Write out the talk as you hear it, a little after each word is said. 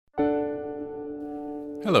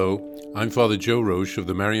Hello, I'm Father Joe Roche of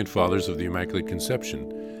the Marian Fathers of the Immaculate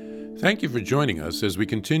Conception. Thank you for joining us as we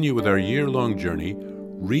continue with our year-long journey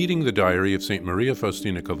reading the diary of St. Maria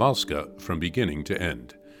Faustina Kowalska from beginning to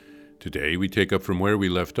end. Today we take up from where we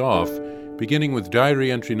left off, beginning with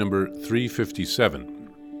diary entry number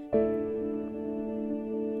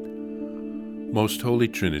 357. Most Holy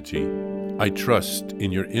Trinity, I trust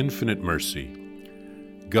in your infinite mercy.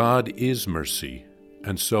 God is mercy,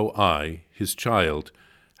 and so I, his child,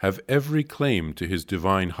 have every claim to his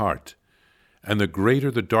divine heart, and the greater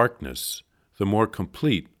the darkness, the more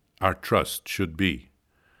complete our trust should be.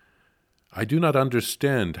 I do not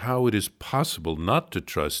understand how it is possible not to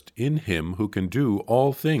trust in him who can do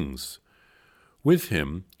all things. With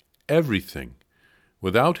him, everything.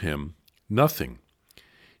 Without him, nothing.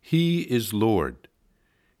 He is Lord.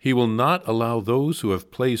 He will not allow those who have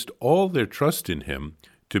placed all their trust in him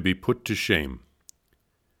to be put to shame.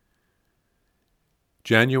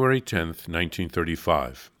 January 10th,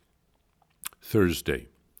 1935. Thursday.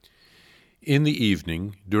 In the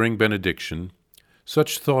evening, during benediction,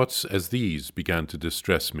 such thoughts as these began to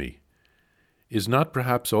distress me. Is not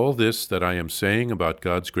perhaps all this that I am saying about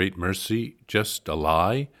God's great mercy just a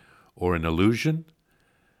lie or an illusion?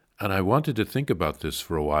 And I wanted to think about this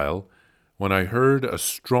for a while when I heard a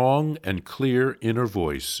strong and clear inner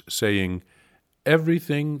voice saying,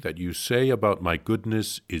 "Everything that you say about my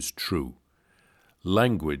goodness is true.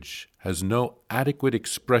 Language has no adequate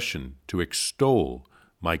expression to extol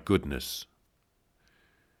my goodness."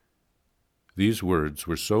 These words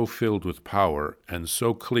were so filled with power and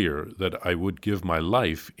so clear that I would give my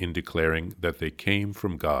life in declaring that they came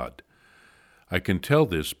from God. I can tell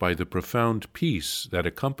this by the profound peace that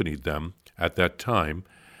accompanied them at that time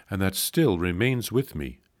and that still remains with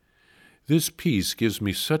me. This peace gives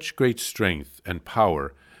me such great strength and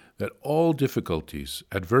power that all difficulties,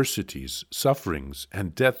 adversities, sufferings,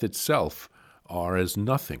 and death itself are as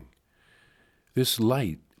nothing. This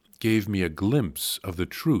light gave me a glimpse of the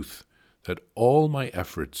truth that all my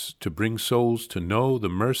efforts to bring souls to know the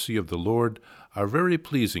mercy of the Lord are very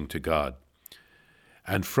pleasing to God.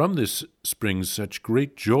 And from this springs such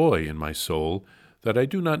great joy in my soul that I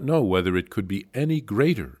do not know whether it could be any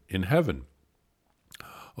greater in heaven.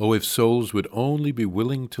 Oh, if souls would only be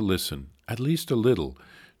willing to listen, at least a little,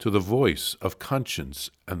 to the voice of conscience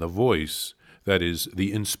and the voice, that is,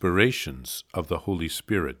 the inspirations of the Holy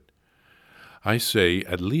Spirit. I say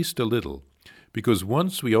at least a little, because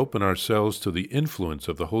once we open ourselves to the influence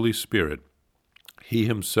of the Holy Spirit, he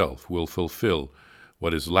himself will fulfill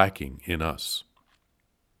what is lacking in us.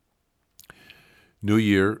 New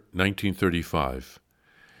Year, 1935.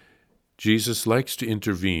 Jesus likes to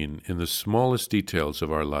intervene in the smallest details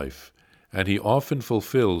of our life, and he often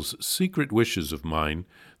fulfills secret wishes of mine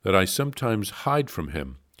that I sometimes hide from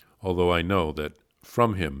him, although I know that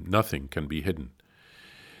from him nothing can be hidden.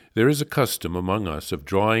 There is a custom among us of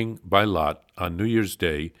drawing by lot on New Year's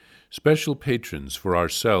Day special patrons for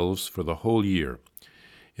ourselves for the whole year.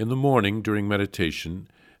 In the morning, during meditation,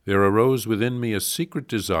 there arose within me a secret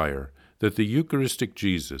desire that the Eucharistic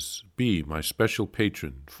Jesus be my special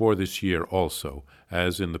patron for this year also,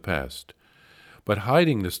 as in the past. But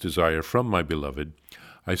hiding this desire from my beloved,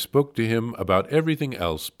 I spoke to him about everything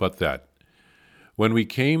else but that. When we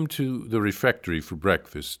came to the refectory for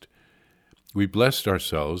breakfast, we blessed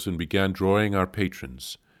ourselves and began drawing our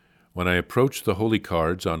patrons. When I approached the holy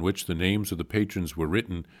cards on which the names of the patrons were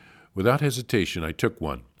written, without hesitation I took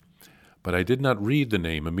one. But I did not read the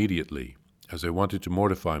name immediately, as I wanted to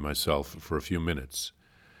mortify myself for a few minutes.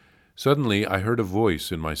 Suddenly I heard a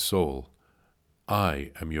voice in my soul,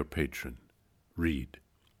 "I am your patron. Read."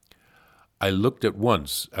 I looked at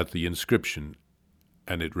once at the inscription,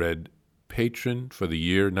 and it read, "Patron for the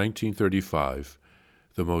year 1935,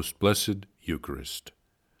 the Most Blessed Eucharist."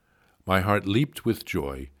 My heart leaped with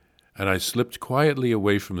joy, and I slipped quietly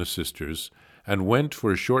away from the sisters and went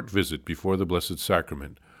for a short visit before the Blessed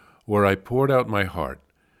Sacrament, where I poured out my heart,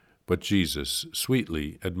 but Jesus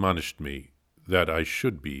sweetly admonished me that I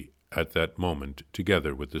should be at that moment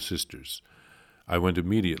together with the sisters. I went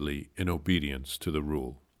immediately in obedience to the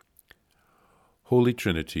rule. Holy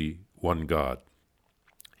Trinity, one God,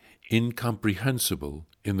 incomprehensible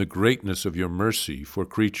in the greatness of your mercy for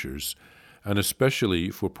creatures, and especially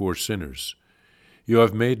for poor sinners, you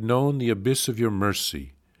have made known the abyss of your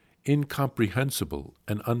mercy, incomprehensible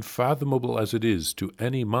and unfathomable as it is to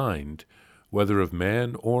any mind, whether of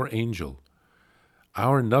man or angel.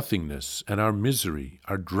 Our nothingness and our misery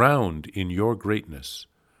are drowned in your greatness.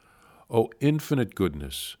 O infinite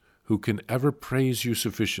goodness, who can ever praise you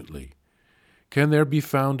sufficiently? Can there be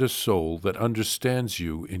found a soul that understands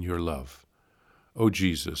you in your love? O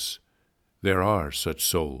Jesus, There are such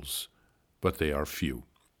souls, but they are few.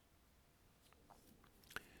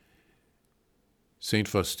 St.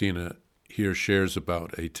 Faustina here shares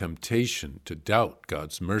about a temptation to doubt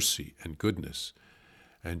God's mercy and goodness,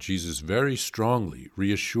 and Jesus very strongly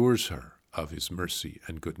reassures her of his mercy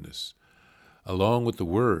and goodness. Along with the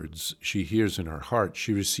words she hears in her heart,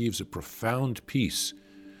 she receives a profound peace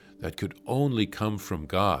that could only come from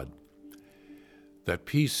God. That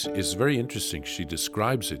peace is very interesting. She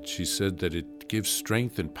describes it. She said that it gives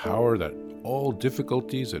strength and power, that all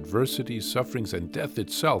difficulties, adversities, sufferings, and death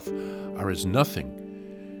itself are as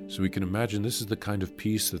nothing. So we can imagine this is the kind of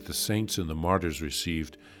peace that the saints and the martyrs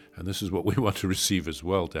received, and this is what we want to receive as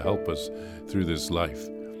well to help us through this life.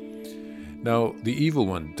 Now, the evil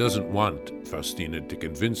one doesn't want Faustina to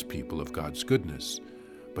convince people of God's goodness,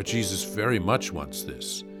 but Jesus very much wants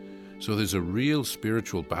this. So there's a real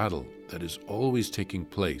spiritual battle that is always taking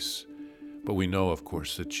place. But we know, of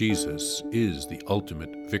course, that Jesus is the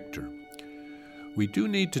ultimate victor. We do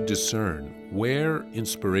need to discern where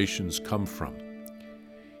inspirations come from.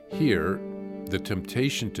 Here, the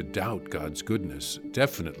temptation to doubt God's goodness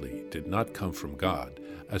definitely did not come from God,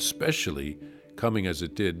 especially coming as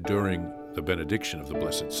it did during the benediction of the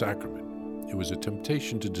Blessed Sacrament. It was a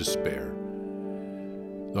temptation to despair.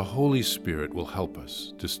 The Holy Spirit will help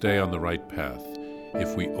us to stay on the right path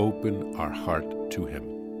if we open our heart to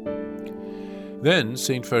Him. Then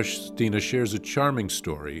St. Faustina shares a charming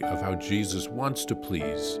story of how Jesus wants to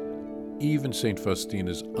please even St.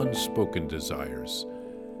 Faustina's unspoken desires.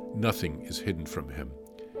 Nothing is hidden from Him.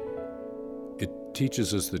 It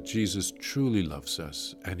teaches us that Jesus truly loves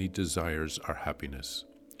us and He desires our happiness.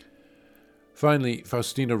 Finally,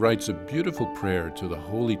 Faustina writes a beautiful prayer to the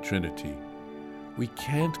Holy Trinity. We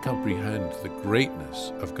can't comprehend the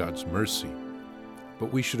greatness of God's mercy,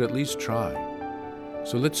 but we should at least try.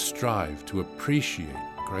 So let's strive to appreciate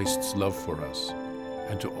Christ's love for us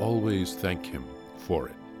and to always thank Him for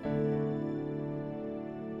it.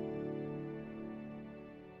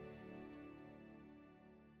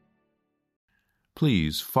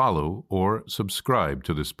 Please follow or subscribe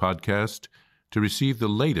to this podcast to receive the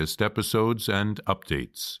latest episodes and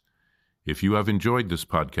updates. If you have enjoyed this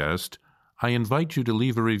podcast, I invite you to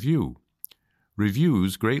leave a review.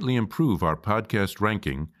 Reviews greatly improve our podcast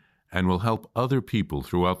ranking and will help other people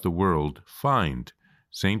throughout the world find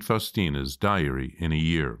St. Faustina's Diary in a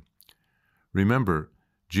Year. Remember,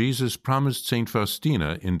 Jesus promised St.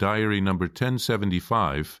 Faustina in Diary number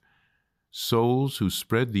 1075, souls who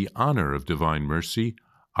spread the honor of divine mercy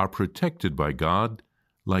are protected by God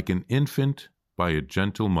like an infant by a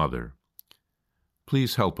gentle mother.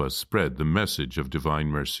 Please help us spread the message of divine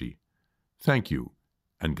mercy. Thank you,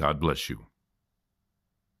 and God bless you.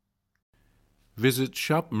 Visit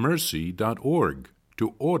shopmercy.org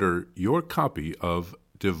to order your copy of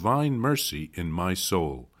Divine Mercy in My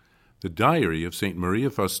Soul, the Diary of St. Maria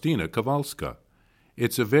Faustina Kowalska.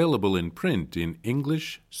 It's available in print in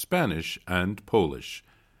English, Spanish, and Polish,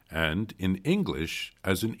 and in English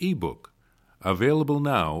as an e-book, available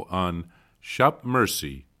now on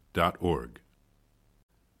shopmercy.org.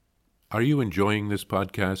 Are you enjoying this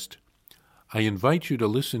podcast? I invite you to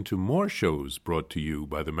listen to more shows brought to you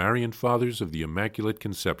by the Marian Fathers of the Immaculate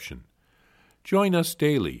Conception. Join us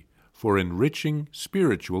daily for enriching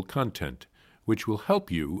spiritual content, which will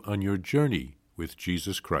help you on your journey with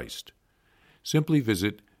Jesus Christ. Simply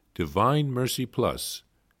visit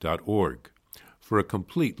DivineMercyPlus.org for a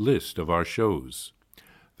complete list of our shows.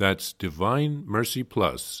 That's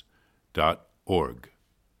DivineMercyPlus.org.